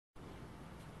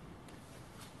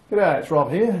G'day, it's Rob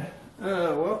here.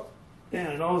 Well,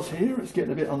 down in Oz here, it's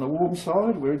getting a bit on the warm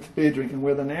side. We're into beer drinking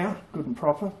weather now, good and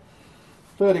proper.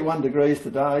 31 degrees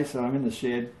today, so I'm in the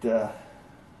shed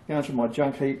going through my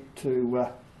junk heap to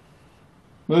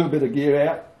move a bit of gear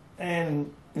out.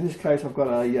 And in this case I've got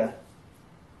a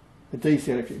DC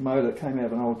electric motor that came out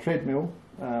of an old treadmill.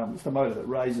 It's the motor that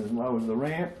raises and lowers the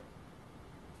ramp.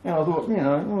 And I thought,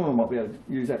 I might be able to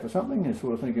use that for something, and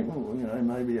sort of thinking,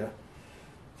 maybe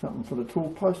something for the tool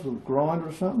post, a little grinder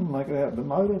or something, make it out of the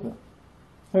motor, but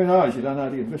who knows, you don't know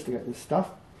to investigate this stuff.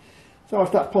 So I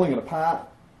start pulling it apart,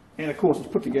 and of course it's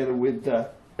put together with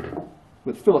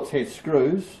Phillips head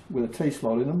screws with a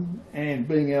T-slot in them, and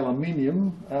being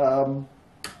aluminium,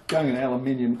 going in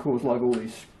aluminium, of course, like all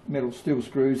these metal steel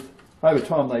screws, over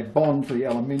time they bond to the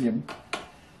aluminium,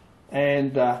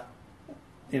 and I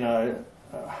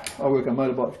work on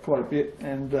motorbikes quite a bit,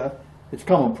 and it's a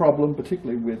common problem,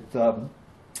 particularly with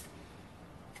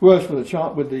worse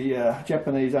with the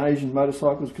Japanese Asian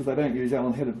motorcycles, because they don't use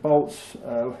Allen-headed bolts,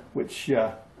 which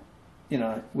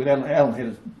with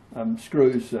Allen-headed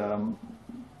screws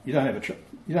you don't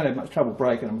have much trouble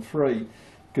breaking them free,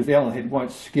 because the Allen head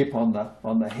won't skip on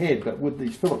the head. But with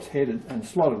these Phillips headed and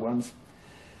slotted ones,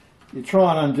 you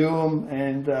try and undo them,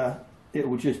 and it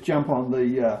will just jump on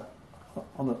the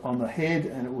head,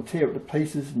 and it will tear it to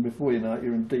pieces, and before you know it,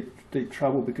 you're in deep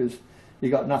trouble because you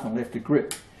got nothing left to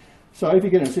grip. So if you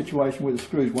get in a situation where the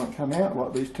screws won't come out,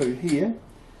 like these two here,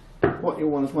 what you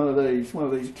want is one of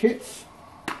these kits,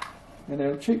 and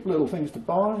they're cheap little things to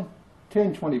buy,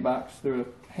 10-20 bucks. They're a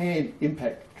hand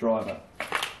impact driver,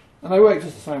 and they work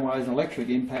just the same way as an electric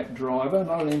impact driver,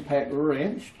 not an impact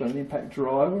wrench, but an impact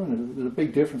driver, and there's a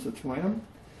big difference between them.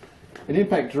 An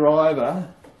impact driver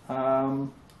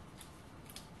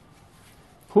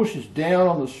pushes down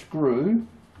on the screw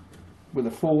with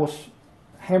a force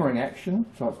hammering action,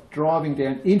 so it's driving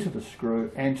down into the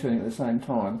screw and turning at the same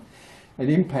time. An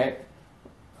impact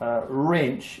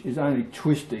wrench is only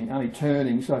twisting, only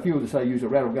turning, so if you were to say use a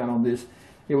rattle gun on this,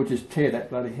 it would just tear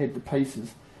that bloody head to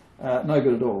pieces. No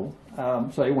good at all.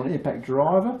 So you want an impact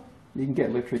driver. You can get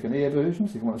electric and air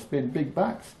versions if you want to spend big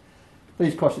bucks.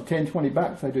 These cost you 10-20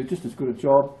 bucks. They do just as good a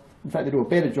job. In fact, they do a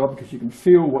better job because you can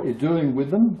feel what you're doing with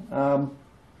them.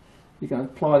 You can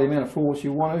apply the amount of force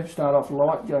you want to, start off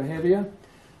light, go heavier.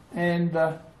 And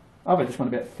I've had this one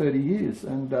about 30 years,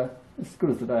 and it's as good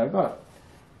as the day I got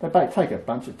it. They take a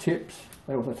bunch of tips.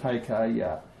 They also take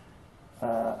a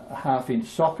half-inch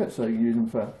socket, so you can use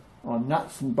them on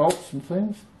nuts and bolts and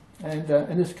things. And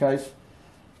in this case,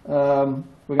 we're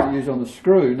going to use on the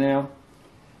screw. Now,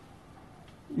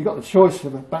 you've got the choice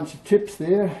of a bunch of tips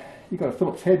there. You've got a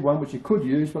Phillips head one, which you could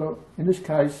use, but in this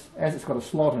case, as it's got a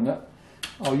slot in it,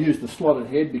 I'll use the slotted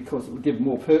head because it will give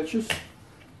more purchase.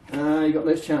 You've got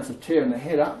less chance of tearing the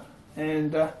head up,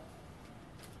 and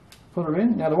put her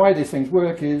in. Now the way these things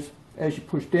work is, as you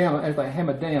push down, as they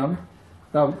hammer down,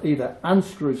 they'll either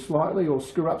unscrew slightly or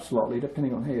screw up slightly,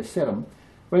 depending on how you set them.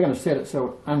 We're going to set it so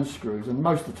it unscrews, and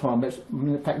most of the time,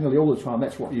 in fact nearly all the time,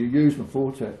 that's what you use them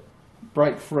for, to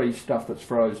break free stuff that's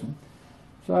frozen.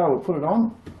 So we'll put it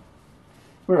on.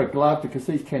 Wear a glove because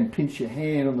these can pinch your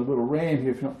hand on the little ram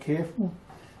here if you're not careful.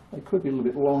 They could be a little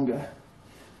bit longer.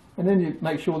 And then you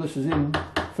make sure this is in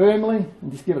firmly and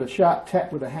just give it a sharp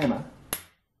tap with a hammer.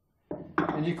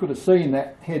 And you could have seen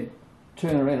that head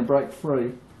turn around and break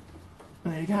free.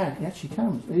 And there you go, it actually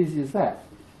comes, easy as that.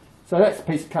 So that's a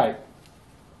piece of cake.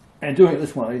 And doing it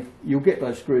this way, you'll get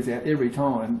those screws out every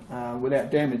time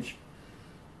without damage.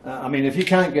 I mean, if you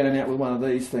can't get them out with one of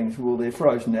these things, well, they're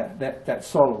frozen that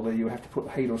solidly. You have to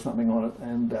put heat or something on it,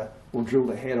 and or drill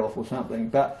the head off or something.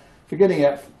 But for getting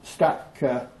out stuck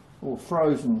or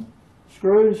frozen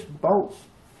screws, bolts,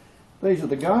 these are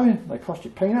the go. They cost you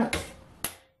peanuts.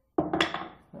 That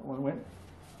one went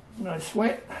no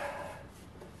sweat.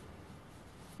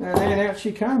 And then out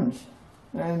she comes,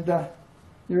 and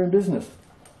you're in business.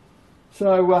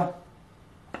 So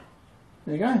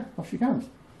there you go, off she comes.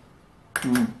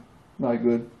 No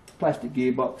good. Plastic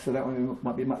gearbox, so that one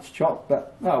might be much chop,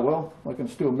 but oh well, I can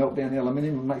still melt down the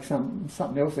aluminium and make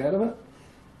something else out of it.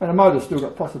 And the motor's still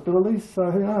got possibilities, so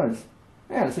who knows.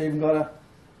 And it's even got a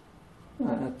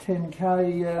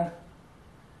 10k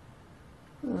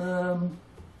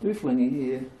dooflinger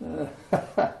here,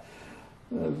 a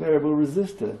variable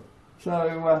resistor.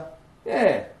 So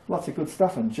yeah, lots of good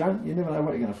stuff and junk. You never know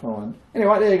what you're going to find.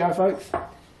 Anyway, there you go, folks. If you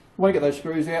want to get those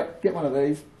screws out, get one of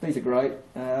these. These are great.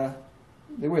 They're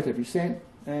worth every cent,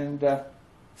 and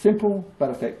simple but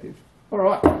effective. All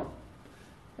right.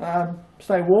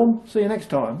 Stay warm. See you next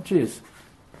time. Cheers.